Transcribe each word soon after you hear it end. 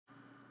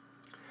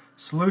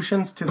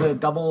Solutions to the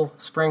double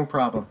spring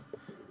problem.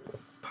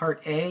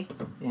 Part A.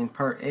 In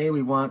Part A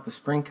we want the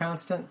spring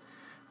constant.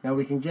 Now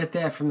we can get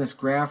that from this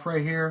graph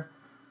right here,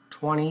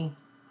 20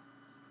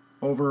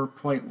 over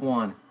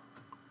 0.1.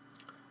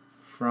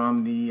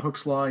 From the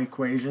Hooke's law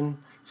equation,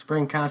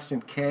 spring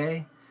constant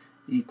K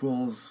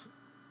equals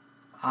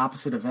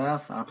opposite of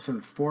F, opposite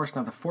of the force.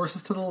 Now the force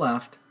is to the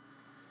left,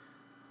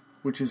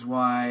 which is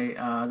why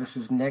this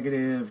is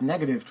negative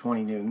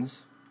 20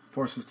 newtons.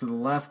 Force is to the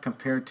left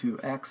compared to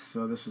X,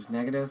 so this is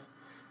negative,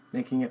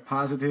 making it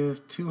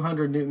positive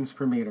 200 newtons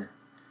per meter.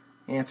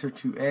 Answer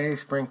to A,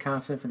 spring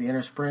constant for the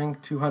inner spring,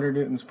 200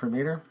 newtons per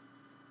meter.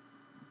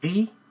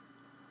 B,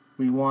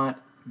 we want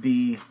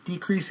the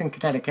decrease in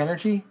kinetic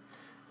energy,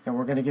 and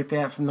we're going to get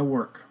that from the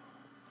work.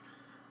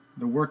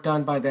 The work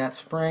done by that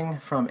spring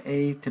from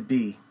A to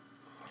B.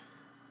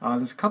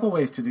 There's a couple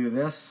ways to do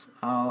this.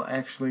 I'll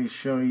actually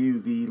show you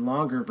the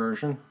longer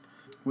version.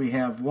 We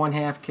have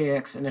 1/2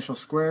 kx initial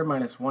squared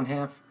minus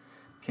 1/2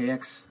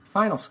 kx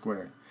final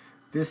squared.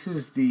 This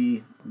is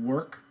the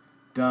work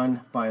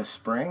done by a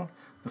spring.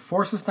 The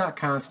force is not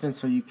constant,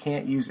 so you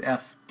can't use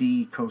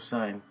FD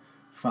cosine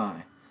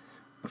phi.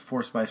 The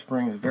force by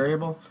spring is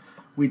variable.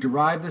 We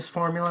derive this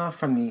formula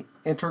from the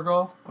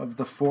integral of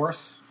the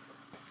force,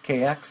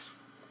 kx,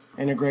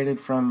 integrated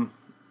from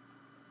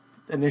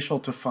initial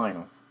to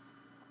final.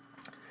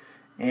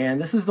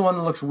 And this is the one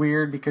that looks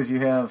weird because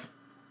you have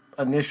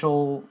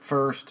initial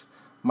first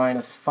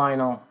minus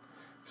final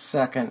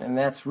second, and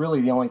that's really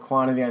the only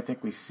quantity I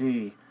think we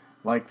see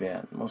like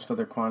that. Most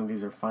other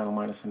quantities are final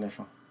minus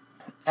initial.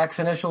 X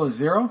initial is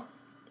 0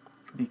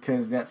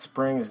 because that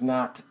spring is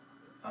not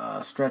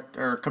stretched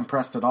or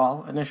compressed at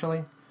all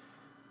initially,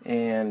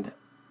 and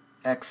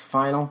X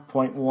final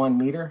 0.1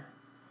 meter,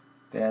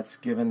 that's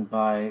given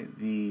by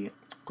the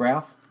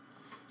graph,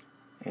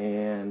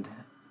 and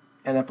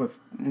end up with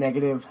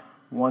negative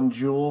 1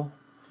 joule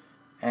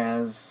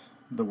as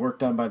the work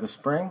done by the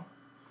spring.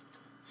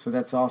 So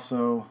that's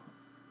also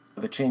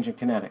the change in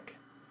kinetic.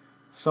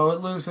 So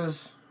it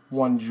loses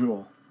 1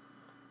 joule.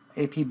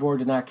 AP board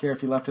did not care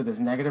if you left it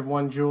as negative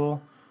 1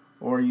 joule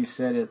or you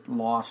said it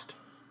lost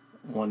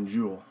 1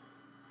 joule.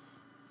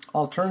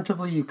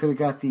 Alternatively, you could have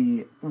got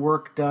the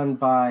work done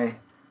by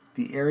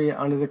the area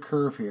under the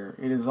curve here.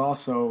 It is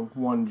also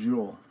 1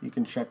 joule. You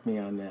can check me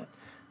on that.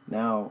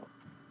 Now,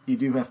 you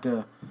do have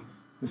to,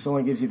 this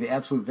only gives you the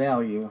absolute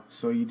value,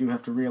 so you do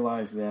have to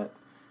realize that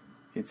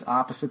it's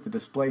opposite the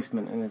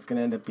displacement, and it's going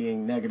to end up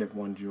being negative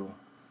 1 joule.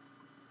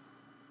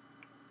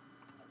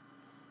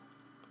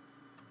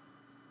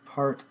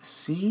 Part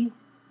C,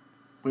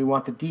 we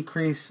want the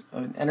decrease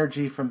of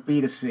energy from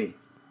B to C.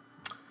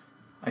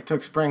 I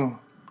took spring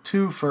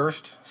 2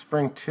 first.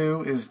 Spring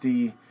 2 is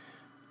the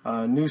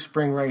new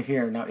spring right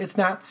here. Now it's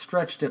not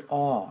stretched at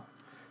all,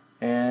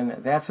 and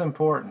that's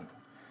important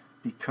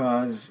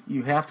because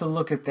you have to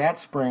look at that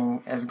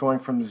spring as going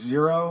from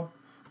 0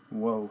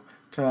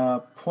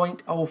 to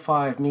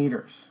 0.05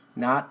 meters,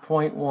 not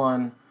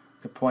 0.1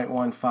 to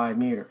 0.15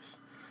 meters.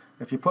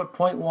 If you put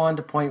 0.1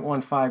 to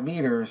 0.15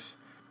 meters,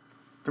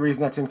 the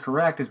reason that's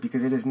incorrect is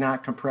because it is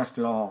not compressed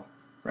at all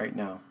right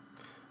now.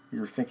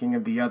 You're thinking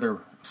of the other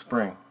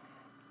spring.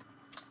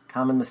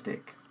 Common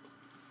mistake.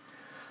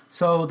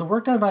 So the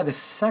work done by the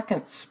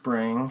second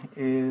spring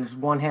is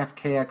 1/2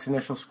 kx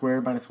initial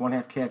squared minus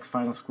 1/2 kx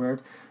final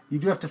squared. You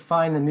do have to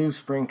find the new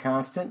spring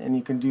constant, and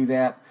you can do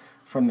that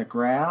from the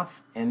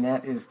graph, and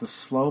that is the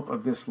slope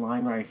of this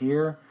line right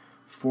here,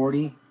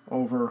 40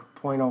 over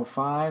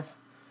 0.05.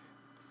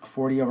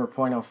 40 over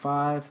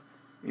 0.05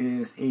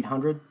 is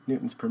 800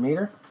 newtons per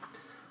meter,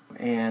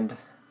 and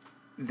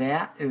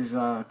that is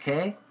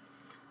K,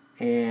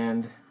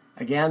 and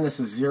again this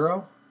is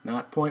 0,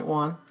 not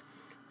 0.1,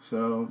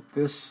 so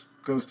this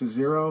goes to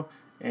 0,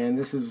 and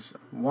this is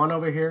 1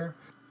 over here.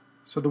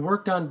 So the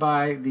work done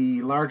by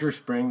the larger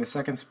spring, the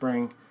second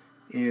spring,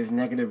 is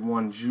negative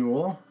 1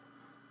 joule,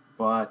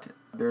 but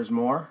there's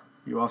more.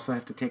 You also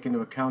have to take into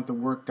account the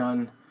work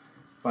done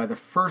by the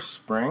first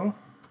spring,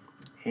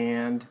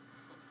 and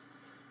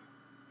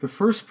the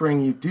first spring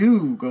you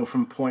do go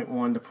from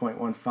 0.1 to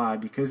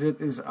 0.15 because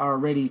it is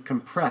already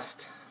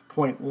compressed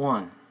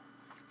 0.1.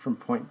 From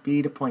point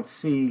B to point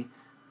C,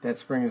 that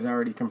spring is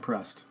already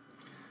compressed.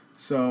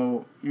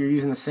 So you're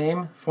using the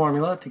same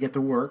formula to get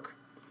the work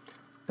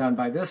done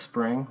by this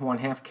spring,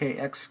 1/2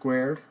 kx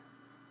squared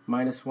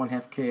minus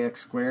 1/2 kx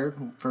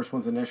squared. First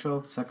one's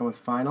initial, second one's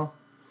final.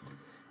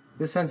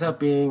 This ends up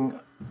being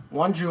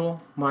 1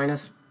 joule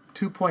minus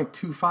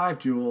 2.25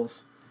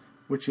 joules,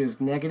 which is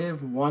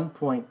negative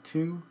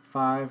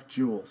 1.25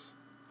 joules.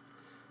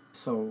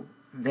 So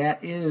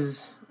that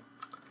is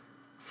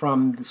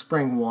from the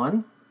spring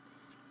 1.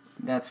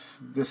 That's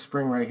this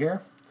spring right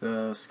here,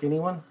 the skinny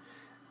one.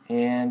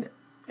 And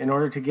in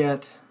order to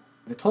get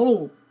the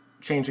total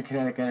change in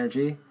kinetic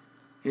energy,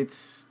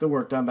 it's the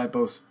work done by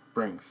both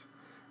springs.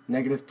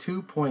 Negative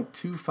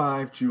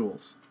 2.25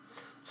 joules.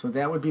 So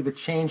that would be the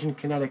change in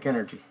kinetic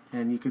energy.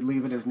 And you could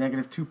leave it as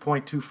negative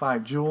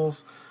 2.25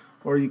 joules,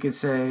 or you could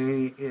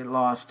say it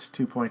lost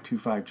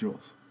 2.25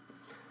 joules.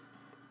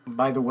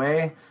 By the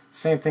way,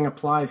 same thing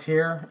applies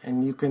here,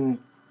 and you can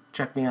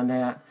check me on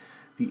that.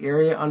 The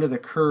area under the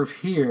curve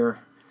here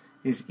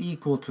is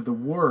equal to the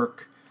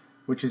work,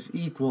 which is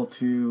equal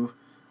to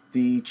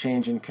the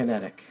change in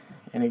kinetic.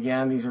 And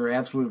again, these are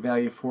absolute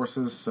value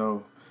forces,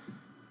 so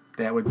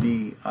that would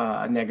be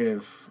a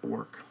negative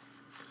work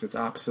because it's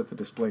opposite the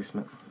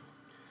displacement.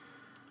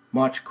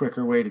 Much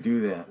quicker way to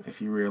do that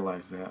if you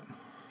realize that.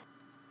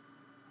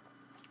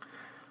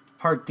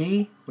 Part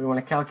D, we want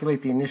to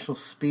calculate the initial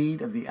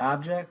speed of the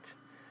object,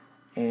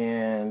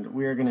 and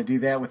we are going to do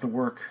that with the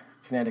work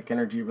kinetic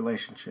energy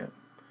relationship.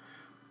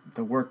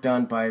 The work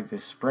done by the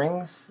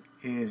springs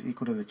is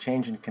equal to the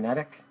change in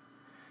kinetic.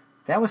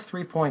 That was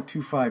 3.25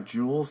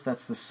 joules.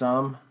 That's the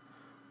sum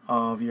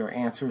of your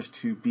answers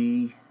to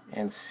B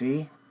and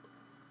C.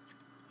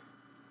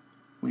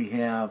 We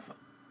have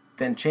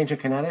then change in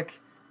kinetic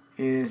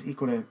is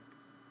equal to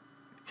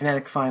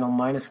kinetic final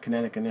minus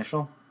kinetic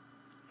initial.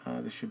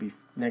 This should be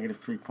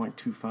negative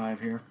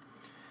 3.25 here.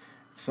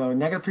 So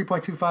negative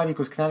 3.25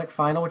 equals kinetic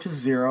final, which is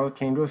 0. It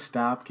came to a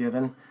stop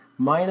given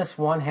minus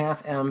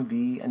 1/2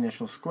 mv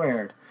initial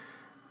squared.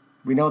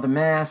 We know the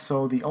mass,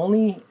 so the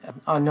only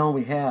unknown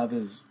we have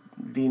is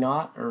V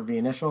naught or V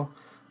initial.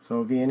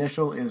 So V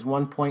initial is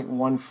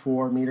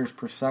 1.14 meters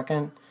per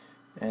second,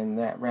 and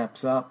that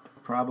wraps up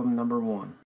problem number 1.